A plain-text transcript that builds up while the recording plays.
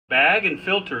bag and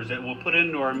filters that we'll put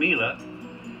into our Miele.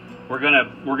 We're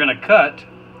gonna cut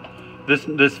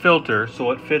this filter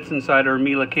so it fits inside our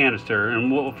Miele canister,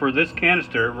 and for this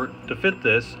canister to fit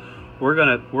this, we're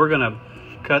gonna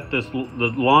cut the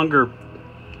longer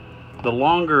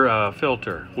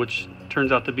filter, which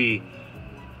turns out to be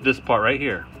this part right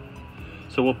here.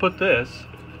 So we'll put this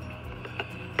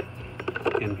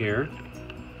in here.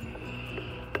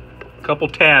 A couple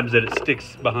tabs that it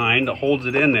sticks behind that holds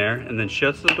it in there, and then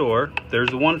shuts the door. There's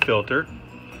the one filter.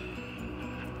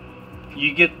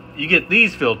 You get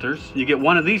these filters. You get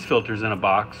one of these filters in a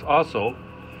box also,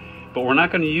 but we're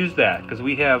not going to use that because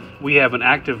we have an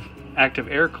active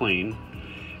air clean,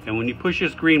 and when you push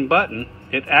this green button,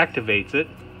 it activates it,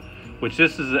 which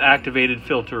this is an activated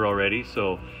filter already,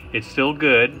 so it's still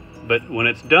good, but when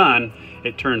it's done,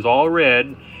 it turns all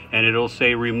red and it'll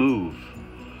say remove.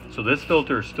 So this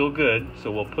filter is still good,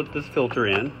 so we'll put this filter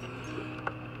in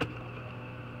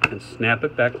and snap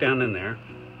it back down in there.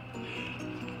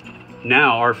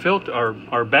 Now our filter,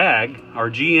 our bag, our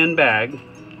GN bag,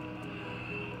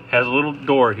 has a little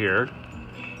door here.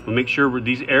 We'll make sure with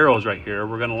these arrows right here,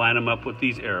 we're gonna line them up with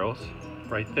these arrows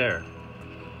right there.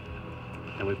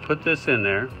 And we put this in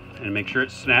there and make sure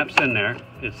it snaps in there.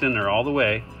 It's in there all the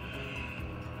way.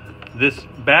 This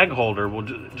bag holder will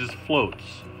just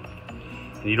floats.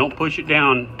 And you don't push it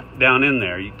down in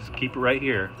there. You just keep it right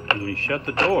here. And when you shut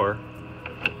the door,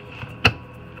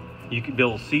 you can be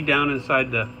able to see down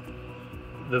inside the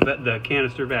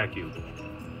canister vacuum.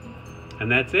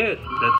 And that's it.